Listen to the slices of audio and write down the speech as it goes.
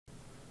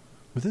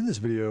Within this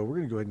video, we're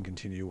going to go ahead and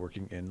continue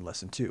working in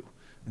Lesson 2.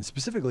 And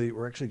specifically,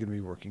 we're actually going to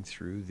be working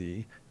through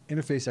the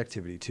Interface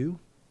Activity 2,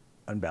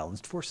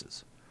 Unbalanced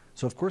Forces.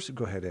 So of course,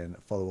 go ahead and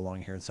follow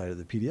along here inside of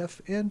the PDF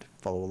and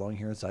follow along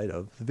here inside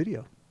of the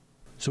video.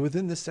 So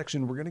within this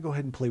section, we're going to go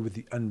ahead and play with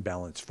the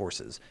unbalanced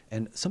forces.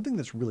 And something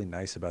that's really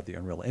nice about the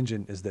Unreal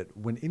Engine is that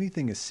when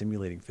anything is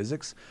simulating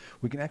physics,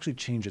 we can actually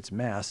change its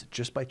mass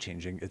just by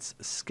changing its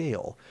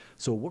scale.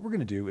 So what we're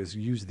going to do is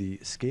use the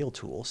scale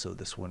tool. So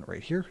this one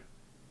right here.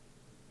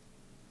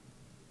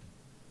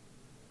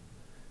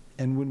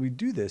 And when we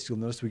do this, you'll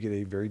notice we get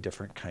a very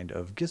different kind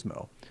of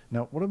gizmo.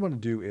 Now, what I want to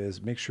do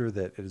is make sure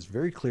that it is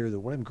very clear that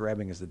what I'm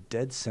grabbing is the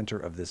dead center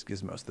of this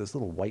gizmo. So this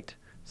little white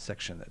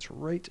section that's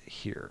right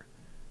here.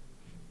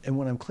 And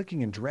when I'm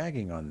clicking and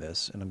dragging on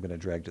this, and I'm going to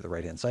drag to the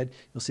right-hand side,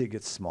 you'll see it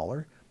gets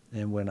smaller.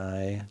 And when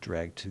I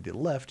drag to the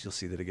left, you'll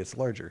see that it gets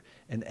larger.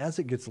 And as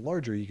it gets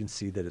larger, you can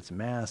see that its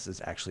mass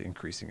is actually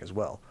increasing as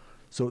well.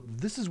 So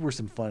this is where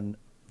some fun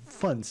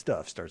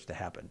stuff starts to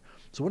happen.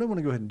 So what I want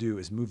to go ahead and do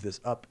is move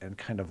this up and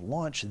kind of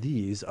launch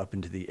these up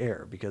into the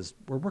air because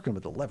we're working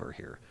with the lever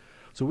here.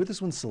 So with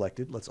this one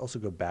selected, let's also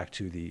go back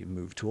to the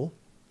move tool.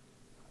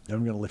 And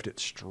I'm going to lift it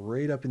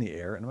straight up in the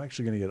air, and I'm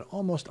actually going to get it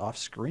almost off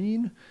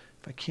screen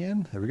if I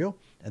can. There we go.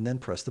 And then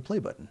press the play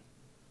button.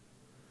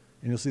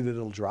 And you'll see that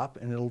it'll drop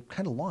and it'll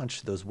kind of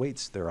launch those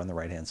weights there on the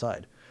right hand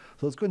side.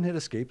 So let's go ahead and hit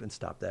escape and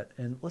stop that.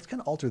 And let's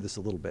kind of alter this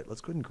a little bit.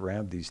 Let's go ahead and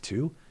grab these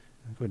two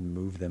and go ahead and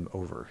move them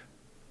over.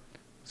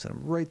 Set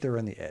them right there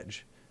on the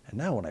edge. And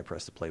now when I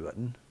press the play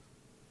button,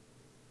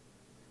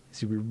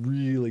 see, we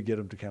really get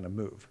them to kind of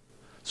move.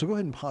 So go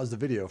ahead and pause the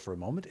video for a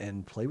moment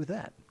and play with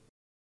that.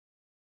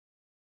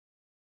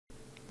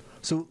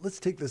 So let's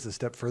take this a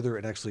step further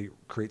and actually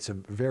create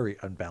some very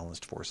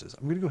unbalanced forces.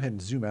 I'm going to go ahead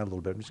and zoom out a little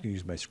bit. I'm just going to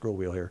use my scroll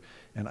wheel here.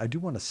 And I do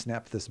want to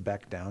snap this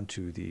back down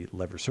to the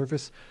lever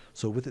surface.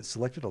 So with it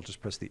selected, I'll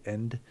just press the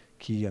End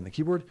key on the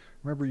keyboard.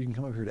 Remember, you can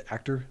come up here to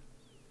Actor,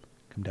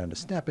 come down to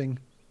Snapping,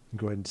 and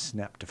go ahead and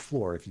snap to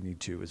floor if you need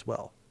to as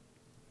well.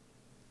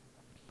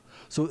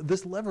 So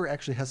this lever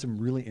actually has some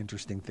really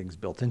interesting things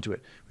built into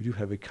it. We do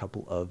have a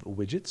couple of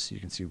widgets.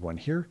 You can see one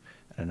here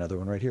and another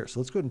one right here.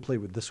 So let's go ahead and play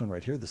with this one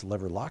right here, this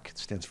lever lock. It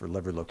stands for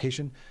lever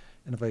location.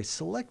 And if I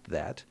select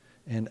that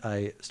and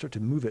I start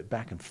to move it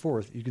back and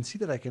forth, you can see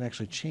that I can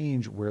actually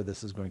change where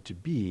this is going to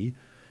be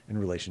in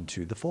relation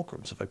to the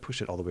fulcrum. So if I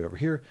push it all the way over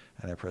here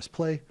and I press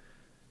play,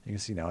 you can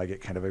see now I get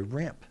kind of a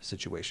ramp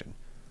situation.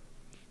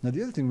 Now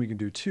the other thing we can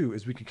do too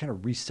is we can kind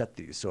of reset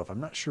these. So if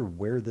I'm not sure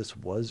where this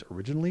was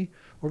originally,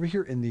 over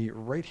here in the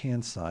right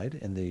hand side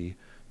in the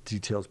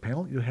details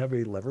panel, you have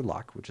a lever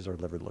lock, which is our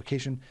lever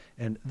location.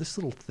 And this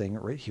little thing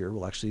right here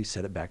will actually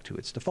set it back to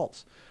its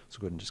defaults. So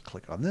go ahead and just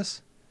click on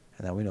this,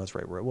 and now we know it's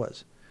right where it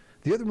was.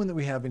 The other one that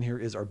we have in here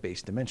is our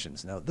base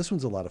dimensions. Now this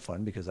one's a lot of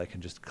fun because I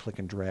can just click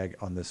and drag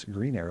on this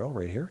green arrow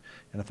right here.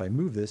 And if I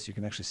move this, you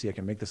can actually see I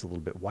can make this a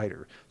little bit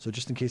wider. So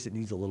just in case it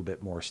needs a little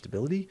bit more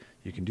stability,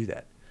 you can do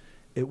that.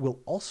 It will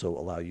also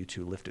allow you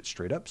to lift it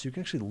straight up, so you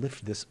can actually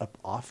lift this up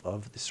off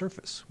of the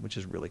surface, which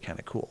is really kind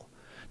of cool.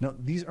 Now,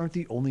 these aren't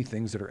the only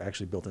things that are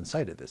actually built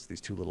inside of this, these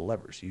two little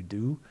levers. You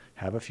do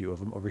have a few of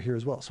them over here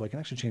as well. So I can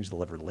actually change the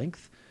lever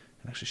length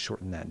and actually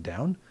shorten that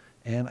down.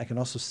 And I can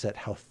also set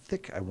how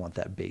thick I want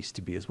that base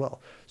to be as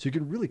well. So you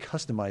can really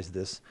customize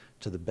this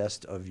to the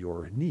best of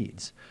your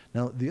needs.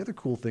 Now, the other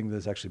cool thing that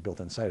is actually built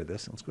inside of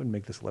this, let's go ahead and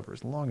make this lever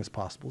as long as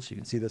possible so you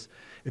can see this.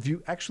 If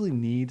you actually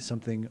need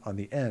something on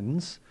the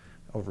ends,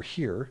 over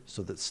here,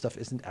 so that stuff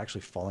isn't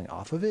actually falling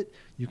off of it,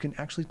 you can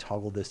actually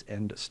toggle this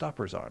end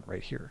stoppers on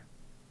right here.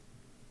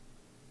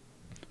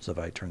 So if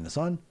I turn this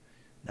on,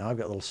 now I've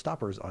got little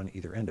stoppers on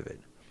either end of it.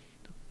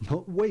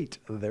 But wait,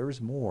 there's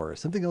more.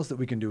 Something else that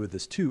we can do with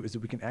this too is that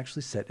we can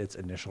actually set its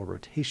initial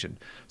rotation.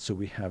 So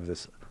we have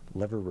this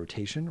lever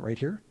rotation right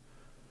here.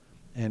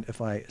 And if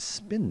I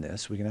spin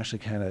this, we can actually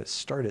kind of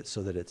start it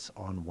so that it's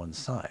on one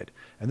side.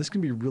 And this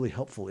can be really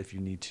helpful if you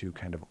need to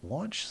kind of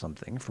launch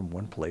something from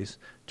one place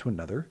to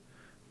another.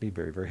 Be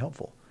very, very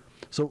helpful.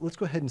 So let's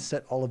go ahead and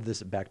set all of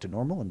this back to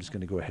normal. I'm just going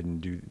to go ahead and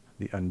do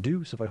the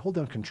undo. So if I hold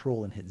down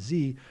Control and hit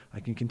Z, I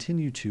can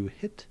continue to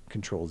hit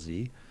Control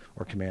Z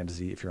or Command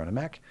Z if you're on a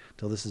Mac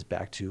till this is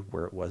back to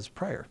where it was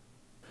prior.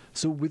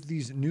 So with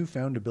these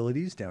newfound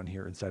abilities down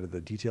here inside of the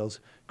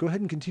details, go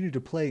ahead and continue to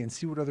play and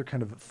see what other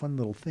kind of fun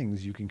little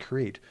things you can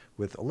create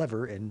with a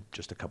lever and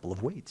just a couple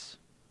of weights.